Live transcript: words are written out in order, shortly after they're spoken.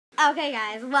Okay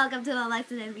guys, welcome to the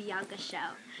Alexis and Bianca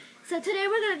show. So today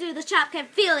we're going to do the Shopkins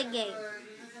feeling game.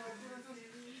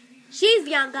 She's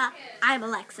Bianca, I'm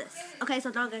Alexis. Okay,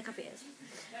 so don't get confused.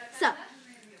 So,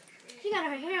 she got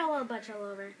her hair a little bunch all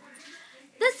over.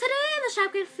 Today in the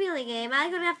Shopkins feeling game, I'm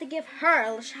going to have to give her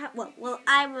a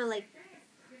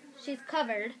she's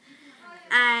covered.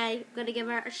 I'm going to give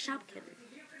her a Shopkins.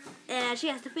 And she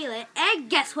has to feel it. And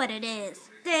guess what it is?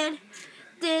 Okay,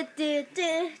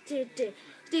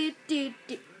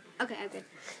 I'm good.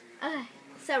 Okay,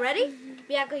 so ready?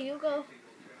 Bianca, you go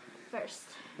first.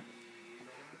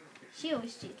 She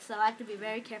always cheats, so I have to be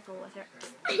very careful with her.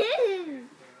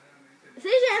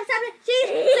 See, stop it.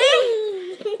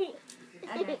 See?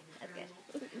 Okay, that's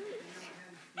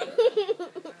good.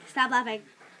 Stop laughing.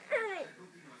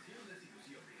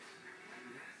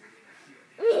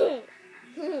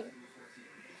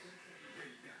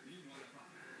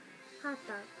 Hot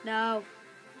dog. No.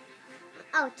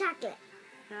 Oh, chocolate.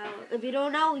 No. If you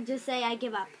don't know, just say I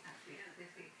give up.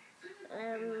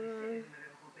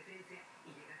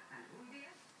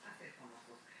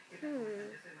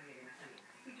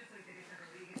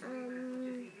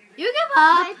 You give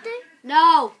up.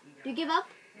 No. Do you give up?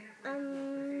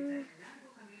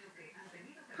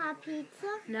 Hot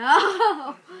pizza?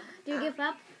 No. Do you give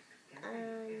up?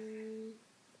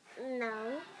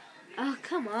 No. Oh,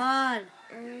 come on.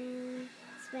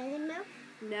 Spelling milk?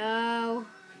 No.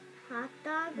 Hot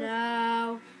dog?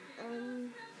 No.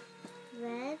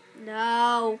 Bread?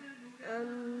 No.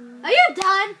 Are you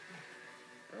done?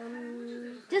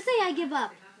 Just say I give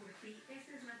up.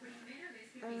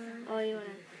 Oh, you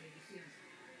wanna?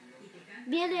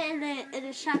 Be in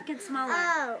the Shopkins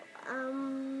smaller.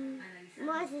 Oh,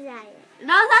 moisturizer.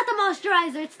 No, it's not the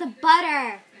moisturizer. It's the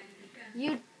butter.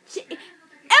 It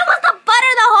was the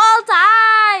butter the whole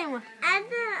time. I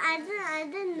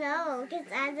didn't know.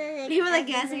 You were like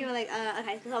guessing. You were like,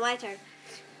 okay, so my turn.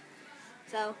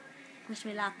 So, wish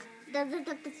me luck. The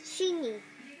chini.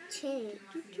 Wait,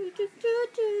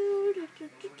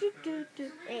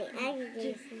 I can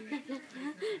do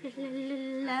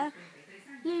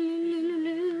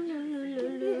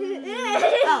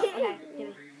Oh, okay. Give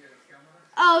me.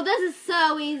 Oh, this is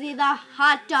so easy. The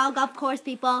hot dog, of course,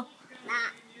 people.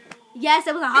 Yes,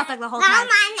 it was a hot dog the whole time.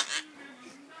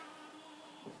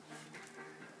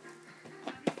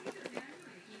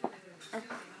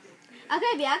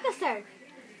 Okay, Bianca's turn.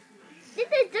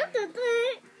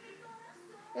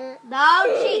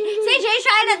 Don't cheat. See, she's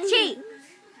trying to cheat.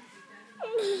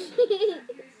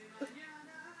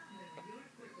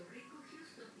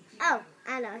 Oh,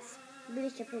 I lost. Blue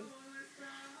shampoo. Blue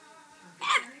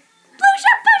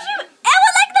shampoo. It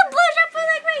was like the blue shampoo,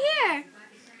 like right here.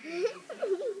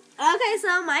 Okay, so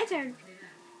my turn.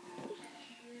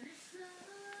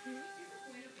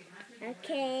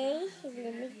 Okay,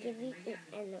 let me give you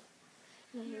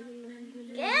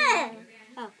yeah.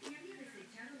 Oh.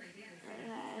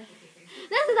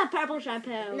 This is a purple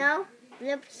shampoo. No,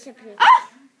 blue shampoo. Oh!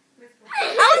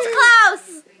 I was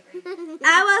close.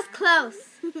 I was close.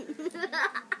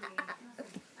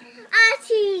 I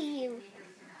see you.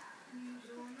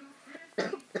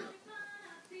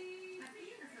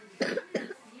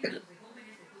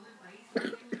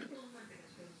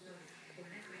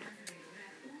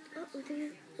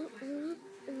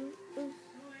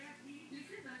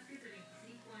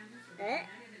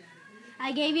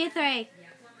 I gave you 3.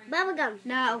 Bubblegum.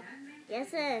 No.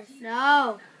 Yes, it is.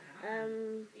 No.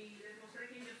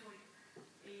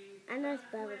 I know it's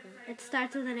bubblegum. It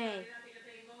starts with an A.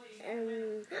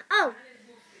 Oh.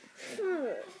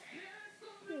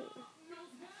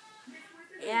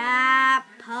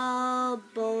 Apple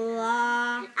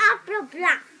blossom. Apple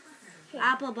blossom.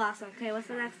 Apple blossom. Okay, what's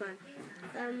the next one?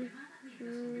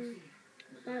 Bubblegum.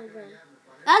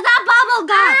 That's not bubble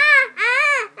gum.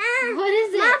 What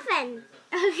is it? Muffin.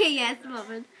 Okay, yes,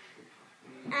 muffin.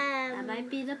 That might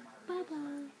be the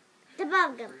bubble. The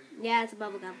bubblegum. Yeah, it's a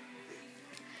bubble gum.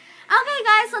 Okay,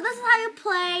 guys, so this is how you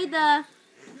play the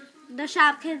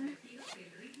Shopkins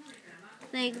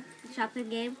thing, Shopkins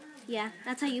game. Yeah,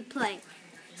 that's how you play.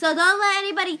 So don't let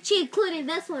anybody cheat, including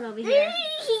this one over here.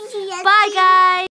 Bye, guys.